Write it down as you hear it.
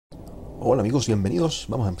Hola amigos, bienvenidos.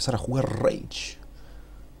 Vamos a empezar a jugar Rage,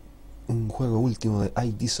 un juego último de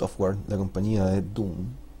ID Software, la compañía de Doom.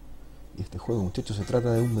 Y este juego, muchachos, se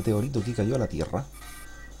trata de un meteorito que cayó a la Tierra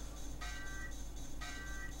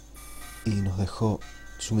y nos dejó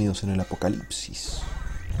sumidos en el apocalipsis.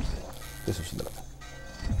 De eso se trata.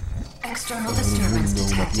 En un mundo,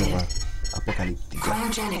 una Tierra apocalíptica,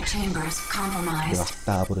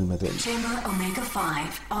 devastada por el meteorito.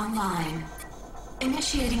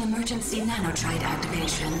 Initiating emergency nanotride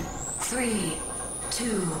activation. 3,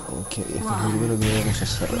 2, Ok, esto es lo primero que debemos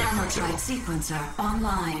hacer. Nanotride sequencer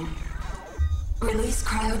online. Release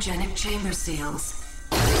cryogenic chamber seals.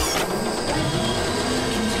 Internal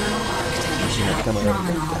architecture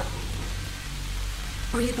nominal.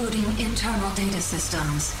 Rebooting internal data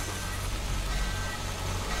systems.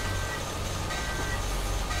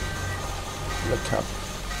 Look up.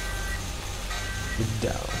 Look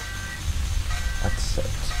down. Accept.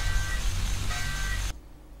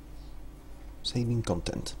 Saving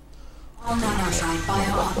content. All nanotride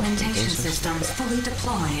bio-augmentation systems fully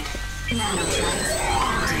deployed. Nanotrides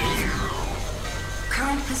active.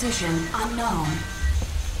 Current position unknown.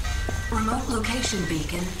 Remote location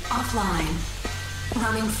beacon offline.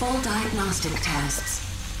 Running full diagnostic tests.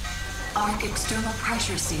 Arc external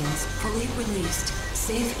pressure seals fully released.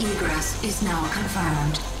 Safe egress is now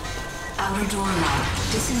confirmed. Outer door lock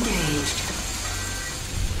disengaged.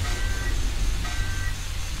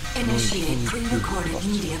 Initiate pre-recorded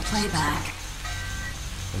media playback.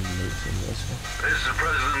 This is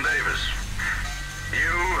President Davis.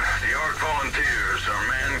 You, the Ark Volunteers, are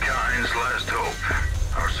mankind's last hope.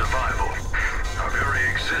 Our survival, our very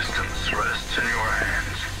existence rests in your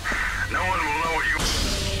hands. No one will know what you...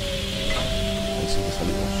 Así que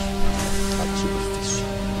salimos a la superficie.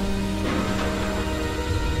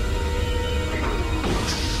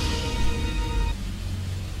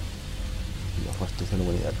 Los restos de la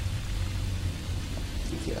humanidad.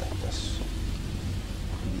 Quisiera después.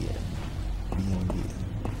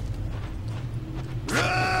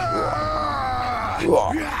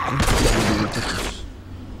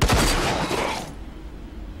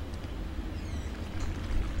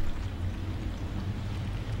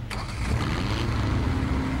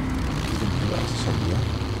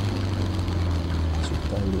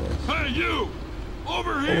 Hey, you!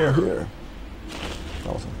 Over Over here! here.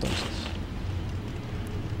 Vamos entonces.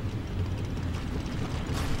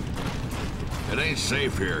 It ain't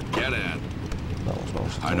safe here. Get in.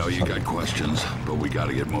 Vamos. I know you got questions, but we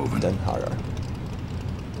gotta get moving. Den Hagar.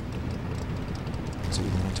 Sí,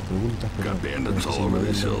 tengo muchas preguntas, pero Got bandits all over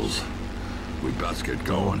these hills. We best get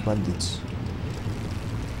going. Bandits.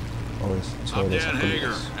 I'm Dan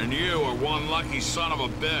Hager, and you are one lucky son of a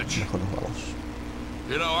bitch. Mejor nos vamos.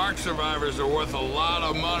 You know, Ark survivors are worth a lot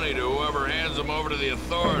of money to whoever hands them over to the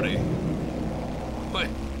authority. Wait,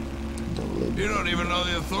 you don't even know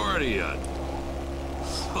the authority yet.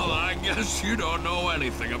 Well, I guess you don't know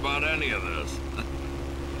anything about any of this.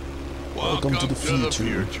 Welcome to the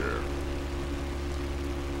future.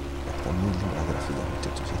 Está muy linda la gráfica,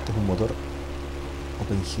 muchachos. Este es un motor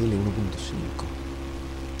OpenGL 1.5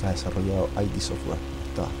 que ha desarrollado ID Software.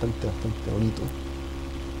 Está bastante bonito.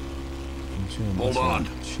 Funciona Hold on,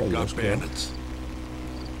 Shadows, got bandits.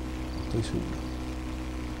 Estoy seguro.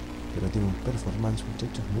 Pero tiene un performance,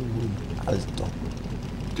 muchachos, muy alto.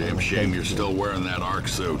 Damn shame you're still wearing that Ark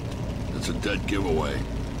suit. It's a dead giveaway.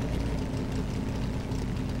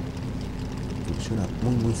 Funciona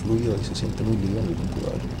muy fluido y se siente muy liviano el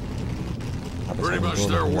computador. Pretty much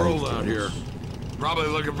their world out here. Probably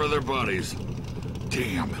looking for their buddies.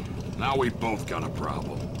 Damn, now we both got a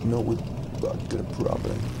problem. No, we both got a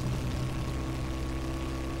problem.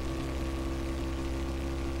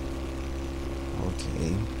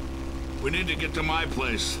 Okay. We need to get to my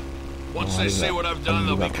place. Once they see what I've done,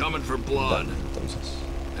 they'll be coming for blood.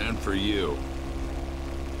 And for you.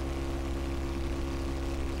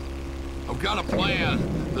 I've got a plan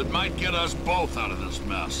that might get us both out of this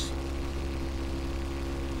mess.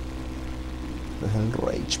 Es el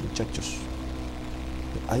Rage, muchachos.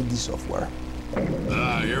 ID Software.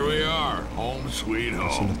 Ah, here we are. Home sweet Así lo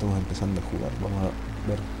home. estamos empezando a jugar. Vamos a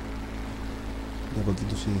ver de a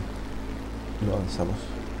poquito si lo avanzamos.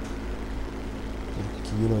 Es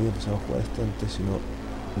que yo no había empezado a jugar este antes, sino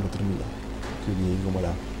no terminé. Creo que llegué como a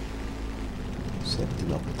la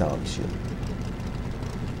séptima, octava misión.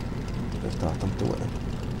 Pero está bastante buena.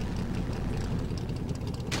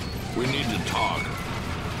 We need to talk.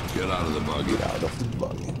 Get out of the buggy. Get out of the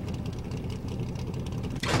buggy.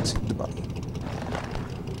 Exit the buggy.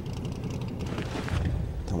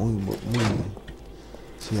 Está muy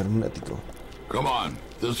cibernético. Come on,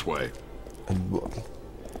 this way. El buggy.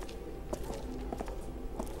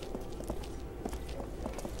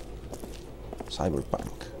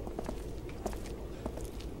 Cyberpunk.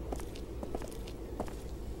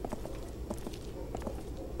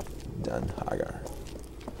 Dan Hagar.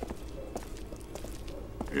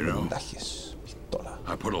 You know, Vendajes. Pistola.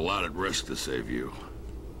 I put a lot at risk to save you.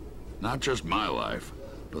 Not just my life,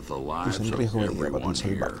 but the lives Puse en of riesgo mi vida para everyone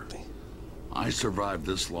here. salvarte. I survived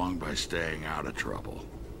this long by staying out of trouble.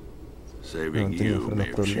 Saving No, tenía you que may los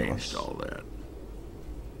have problemas. changed all that.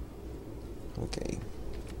 Ok.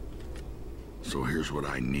 So here's what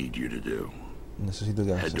I need you to do. Necesito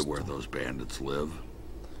que hagas Head to esto. where those bandits live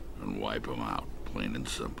and wipe them out, plain and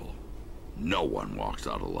simple. No one walks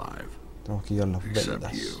out alive, Tenemos que llevar las except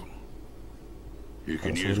vendas. you. You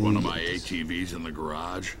can Para use one of my sobrevivientes. ATVs in the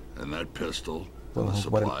garage, and that pistol, and the Podemos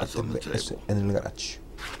jugar el supplies on the ATV table. en el garage.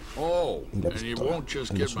 Oh, Y la and you pistola, won't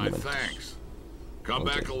just y get los my suplementos. thanks. Come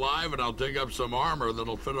Okay. back alive and I'll dig up some armor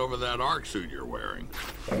that'll fit over that arc suit you're wearing.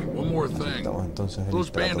 One more thing. Estamos entonces en Those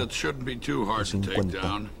el trato. bandits shouldn't be too hard to take 50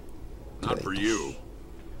 down. Not for créditos. you.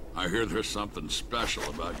 I hear there's something special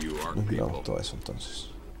about you arc Nos people. miramos todo eso entonces.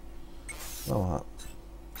 Vamos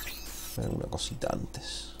a ver una cosita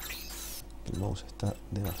antes. El mouse está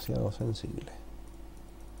demasiado sensible.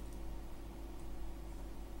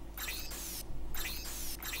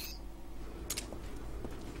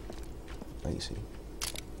 Ahí sí.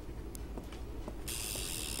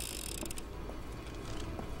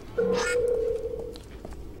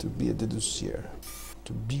 To be a deducer.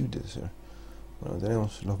 To be a deducer. Bueno,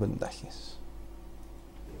 tenemos los vendajes.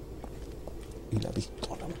 Y la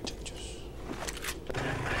pistola, muchachos.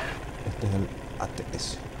 Este es el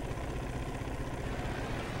ATS.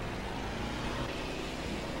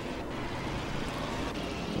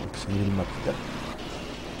 Tenemos que seguir el mapita.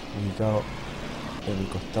 Ubicado en el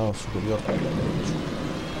costado superior derecho.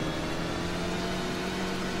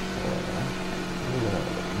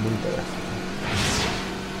 Muy bonita gráfica.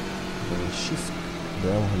 Con el shift le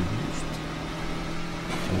damos el boost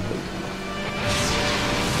al vehículo.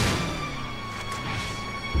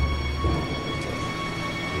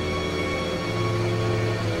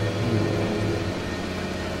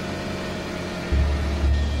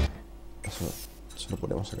 Eso, solo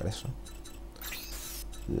podemos sacar eso.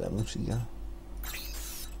 La música.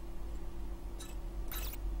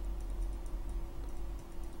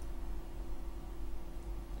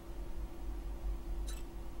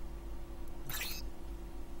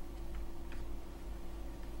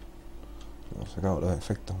 Hemos sacado los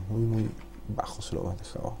efectos muy bajos, se lo hemos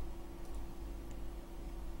dejado.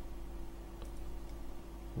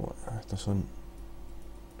 Bueno, estos son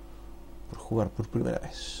por jugar por primera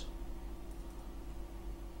vez.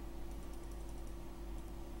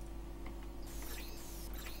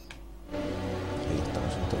 Ahí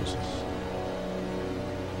estamos entonces.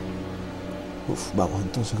 Vamos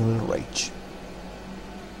entonces con el Rage.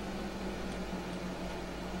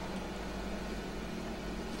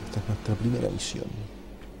 Esta es nuestra primera misión.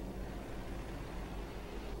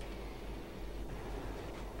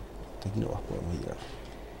 Hasta aquí nomás podemos llegar.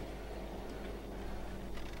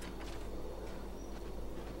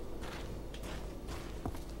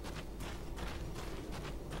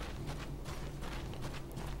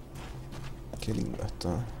 Qué lindo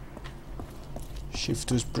esto. Shift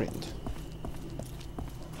to sprint.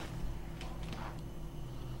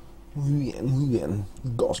 Muy bien, muy bien.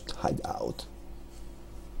 Ghost Hideout.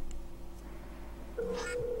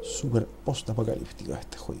 Super post-apocalíptico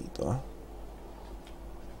este jueguito, ¿eh?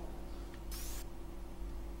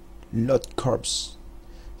 Load corpse.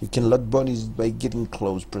 You can load bodies by getting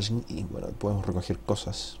close, pressing E. Bueno, podemos recoger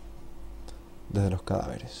cosas desde los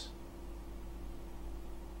cadáveres.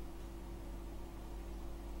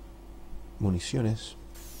 Municiones,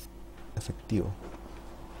 efectivo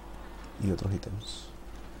y otros ítems.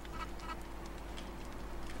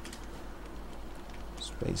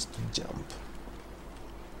 Space to jump.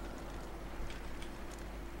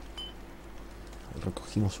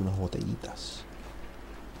 Recogimos unas botellitas.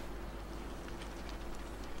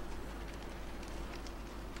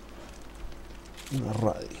 Una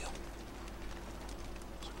radio.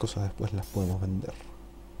 Esas cosas después las podemos vender.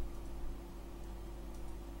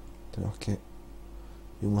 Tenemos que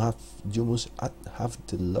you must have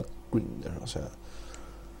the lock grinder, o sea,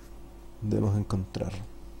 debemos encontrar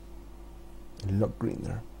el lock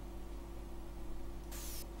grinder.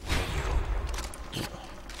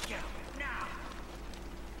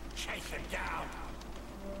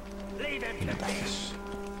 Vendajes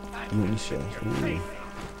y municiones.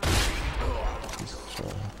 Hijo,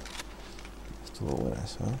 estuvo buena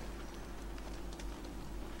esa, ¿eh?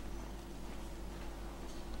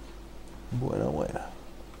 Buena.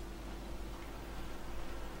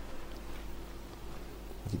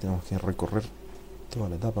 Aquí tenemos que recorrer toda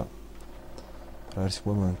la etapa para ver si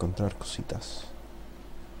podemos encontrar cositas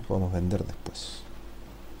que podamos vender después,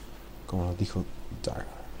 como nos dijo Dark.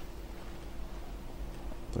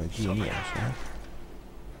 Por aquí veníamos, ¿eh?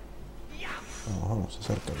 Vamos,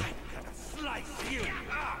 acércate.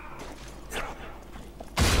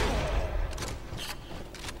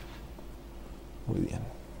 Muy bien.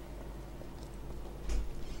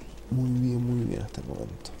 Muy bien hasta el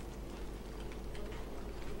momento.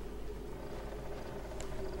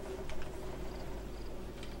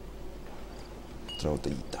 Otra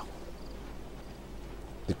botellita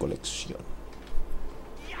de colección.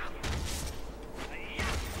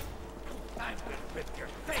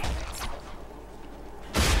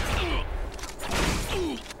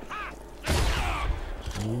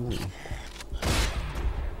 Uy.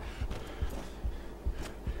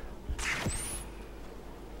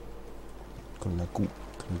 Con la Q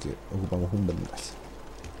creo que ocupamos un vendaje.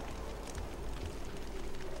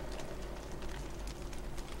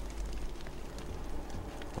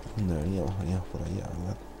 ¿Dónde veníamos? Veníamos por allá,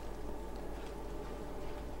 ¿verdad?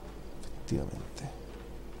 Efectivamente.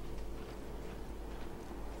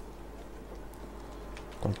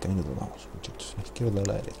 ¿Cuál camino tomamos, muchachos? ¿La izquierda o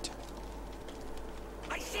la derecha?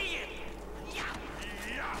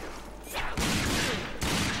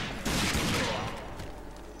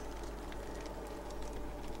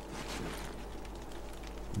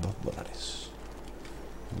 $2.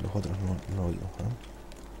 Los otros no vimos, ¿eh?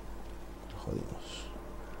 Nos jodimos.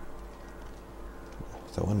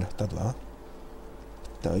 Está buena la estatua, ¿eh?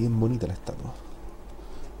 Está bien bonita la estatua.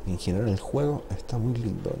 Y en general el juego está muy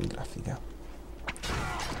lindo en gráfica.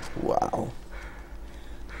 Wow.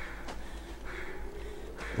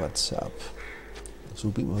 What's up? No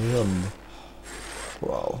supimos de dónde.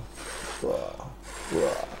 Wow.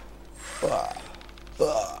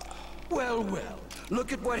 Well,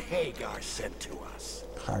 look at what Hagar sent to us.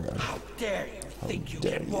 Hagar. How dare you think you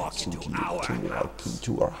can walk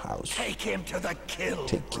into our house? Take him to the kill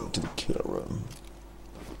room.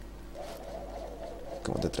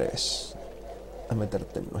 ¿Cómo te atreves a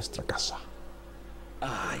meterte en nuestra casa?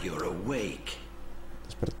 Ah, you're awake.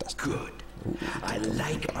 Despertaste. Good. I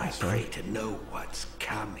like my prey to know what's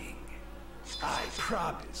coming. I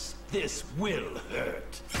promise this will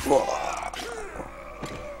hurt.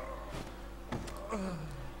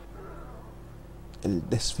 El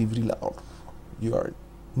desfibrilador. You are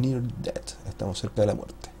near death. Estamos cerca de la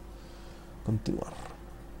muerte. Continuar.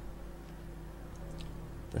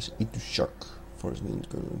 Press E to shock. Force me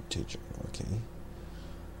to teacher. Ok.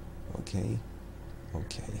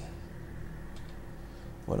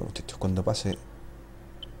 Bueno, muchachos, cuando pase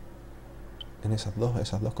en esas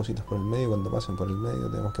dos cositas por el medio, cuando pasen por el medio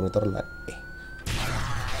tenemos que meter la E.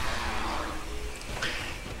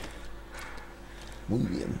 Muy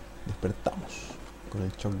bien, despertamos con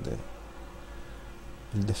el shock del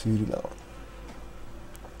desfibrilador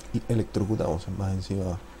y electrocutamos más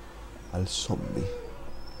encima al zombie.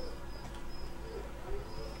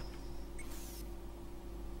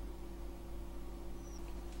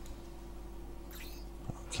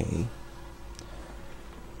 Okay.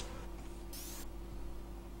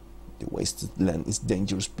 The wasted land is a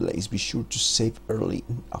dangerous place. Be sure to save early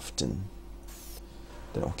and often.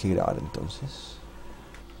 Tenemos que grabar entonces.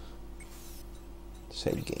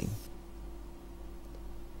 Save game.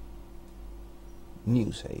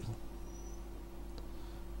 New save.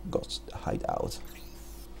 Ghost hideout.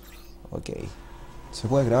 Ok. Se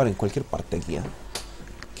puede grabar en cualquier parte aquí, ¿eh?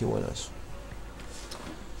 Qué bueno eso.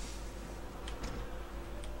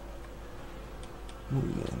 Muy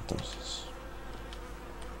bien, entonces.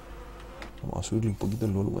 Vamos a subirle un poquito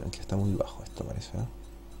el volumen, que está muy bajo esto parece, ¿eh?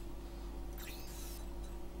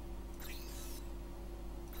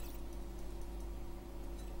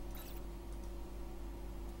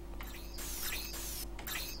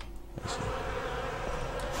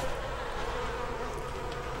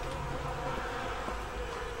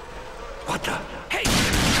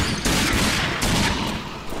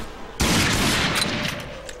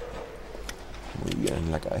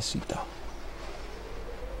 En la cabecita.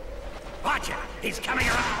 Watch it, he's coming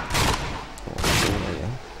around.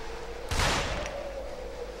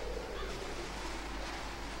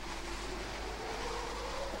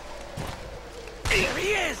 Here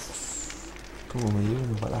he is. Como me llevan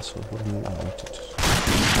un balazo por mi lado, muchachos.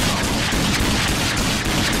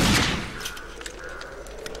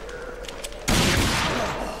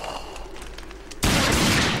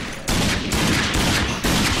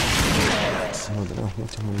 No tenemos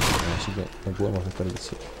muchas municiones, así que no podemos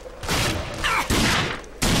desperdiciar.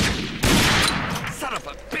 Son of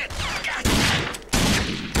a bitch!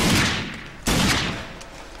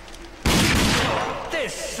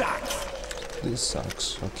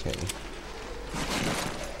 sucks. Ok.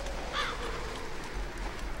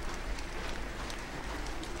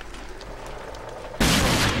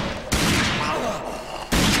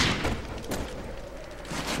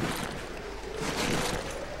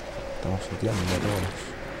 Estamos seteando a todos.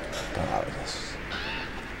 Cabras.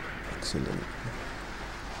 Excelente.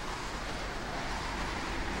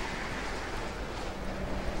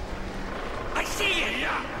 I see it!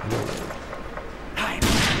 I'm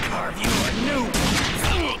gonna carve you a new one!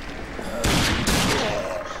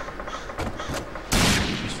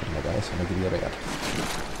 Eso en la cabeza me quería pegar.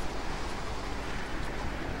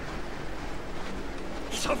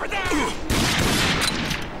 He's over there!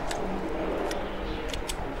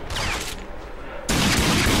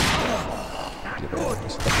 Le pego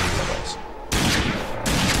ese tajo en la cabeza.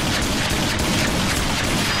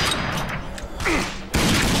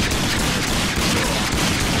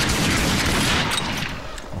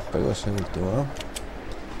 Nos pegó ese último, ¿no?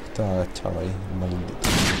 Estaba agachado ahí, maldito.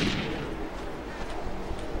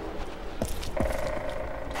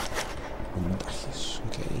 Vendajes,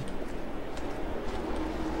 ok.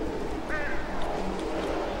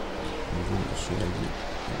 Soy allí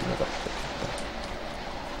en una carpeta.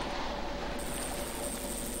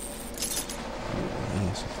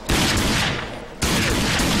 Eso.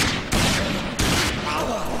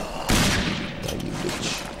 Ahí, bitch.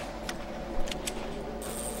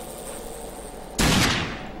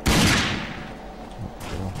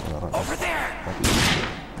 Over there!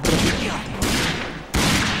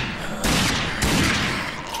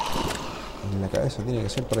 En la cabeza tiene que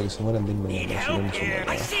ser para que se mueran de inmediato. Si no, no se mueren.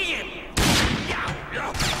 I see him!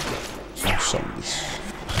 Son zombies.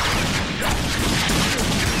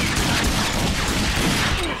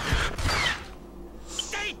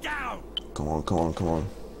 Stay down! Come on, come on, come on.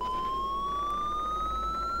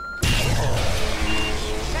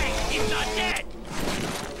 Hey, he's not dead!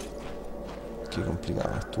 Qué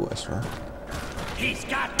complicado estuvo eso, ¿eh? He's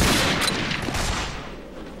got...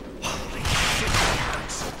 Holy shit!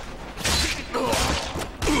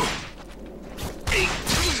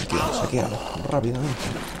 Saquealo rápidamente.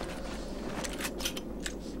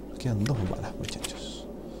 Nos quedan 2 balas, muchachos.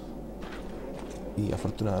 Y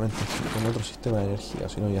afortunadamente estoy con otro sistema de energía,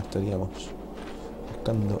 si no ya estaríamos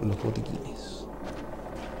buscando los botiquines.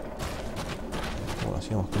 Como lo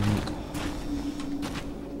hacíamos con Nico.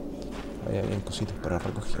 Ahí habían cositas para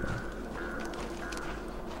recoger.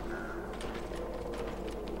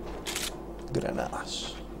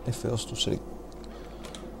 Granadas. F2 to select.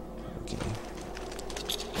 Ok.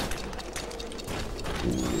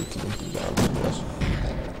 Qué complicado este caso.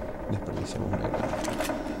 Desperdiciamos una granada.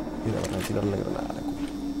 Mira, para tirar la granada.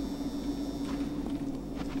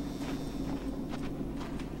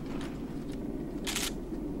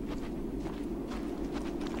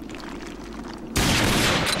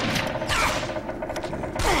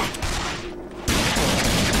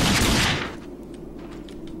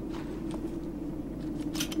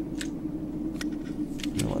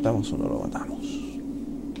 ¿Lo matamos o no lo matamos?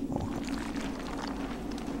 Vamos a ver.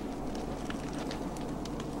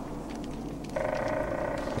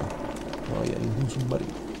 No había ningún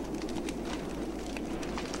submarino.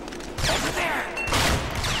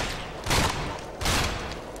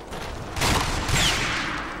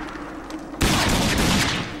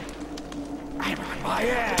 I'm on my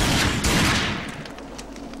ass!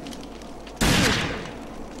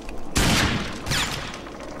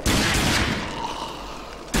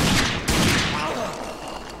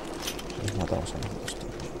 Los matamos a los dos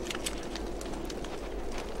también.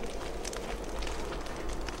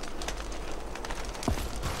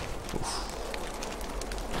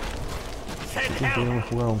 Siempre hemos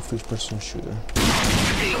jugado un first person shooter.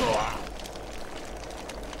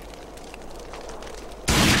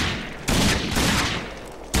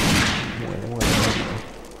 Muere, muere, rápido.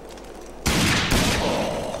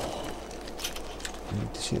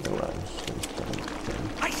 27 rounds.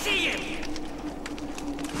 I see him!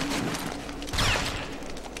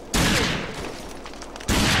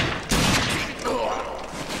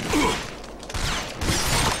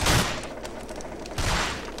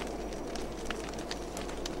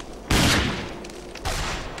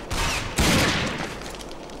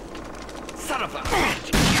 Son of a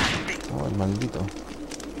bitch! Oh, el maldito.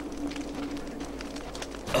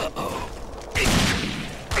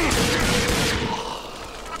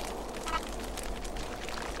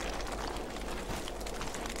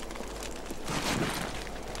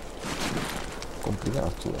 Complicado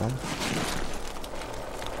estuvo, ¿eh?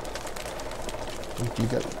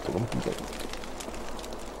 Complicadito, complicadito.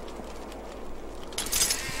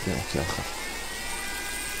 Tenemos que bajar.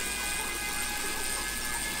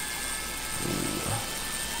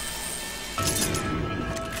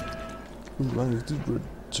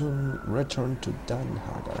 Return to Dan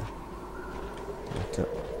Hagar. Tienes que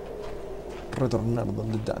retornar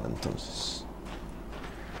donde Dan, entonces.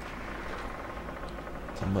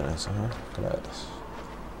 Están buenas esas, ¿no? Calaveras.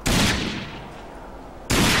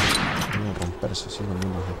 Voy a romperse así con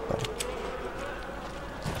unos disparos.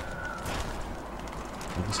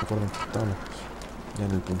 Aquí se acuerdan que estábamos ya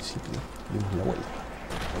en el principio. Dimos la vuelta.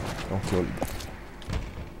 Tenemos que volver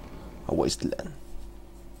a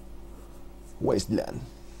Wasteland.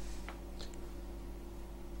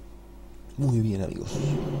 Muy bien, amigos.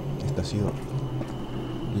 Esta ha sido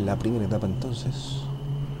la primera etapa entonces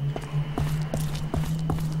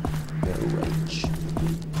de Rage.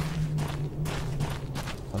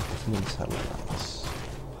 Falta finalizarla nada más.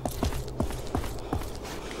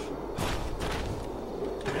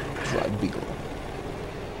 Drive Beagle.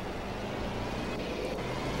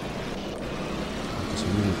 Hay que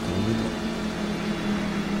subir el caminito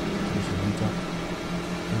que nos indica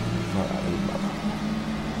el mapa.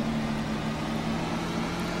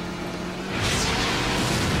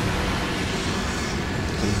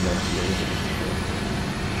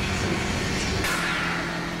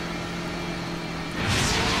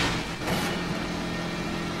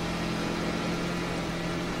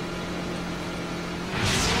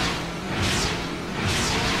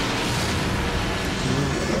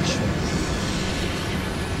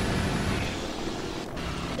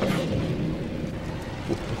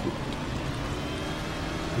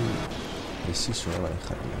 Preciso de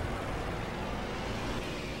manejarlo.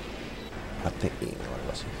 ATE o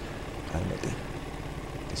algo así. AMT,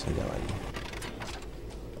 que se llama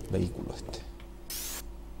el vehículo este.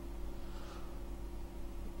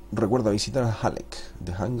 Recuerda visitar a Halleck,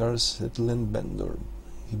 the Hangar Settlement Vendor.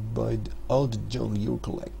 He buy all the junk you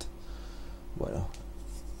collect. Bueno,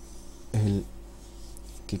 es el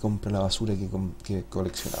que compra la basura que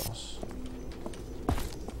coleccionamos.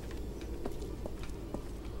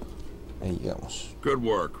 Ahí llegamos. Good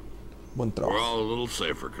work. Buen trabajo. We're all a little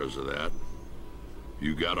safer because of that.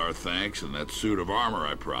 You got our thanks and that suit of armor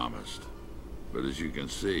I promised. But as you can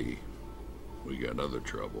see, we got other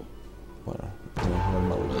trouble. Bueno, tenemos un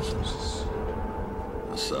armadura entonces.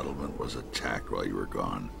 The settlement was attacked while you were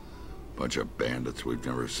gone. Bunch of bandits we've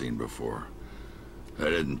never seen before.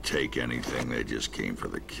 They didn't take anything, they just came for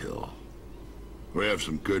the kill. We have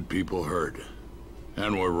some good people hurt.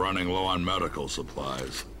 And we're running low on medical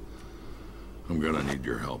supplies. I'm gonna need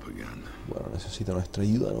your help again. Bueno, necesito nuestra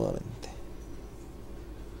ayuda nuevamente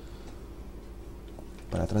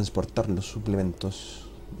para transportar los suplementos,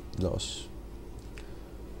 los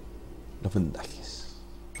vendajes.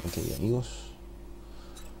 Ok, amigos,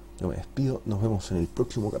 yo me despido. Nos vemos en el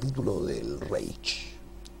próximo capítulo del Rage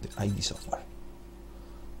de ID Software.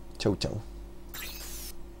 Chau, chau.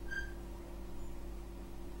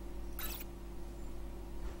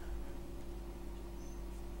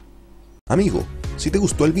 Amigo, si te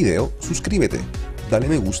gustó el video, suscríbete, dale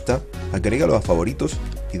me gusta, agrégalo a favoritos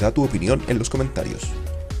y da tu opinión en los comentarios.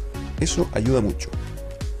 Eso ayuda mucho.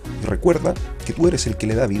 Y recuerda que tú eres el que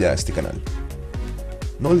le da vida a este canal.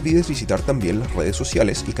 No olvides visitar también las redes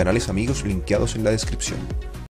sociales y canales amigos linkeados en la descripción.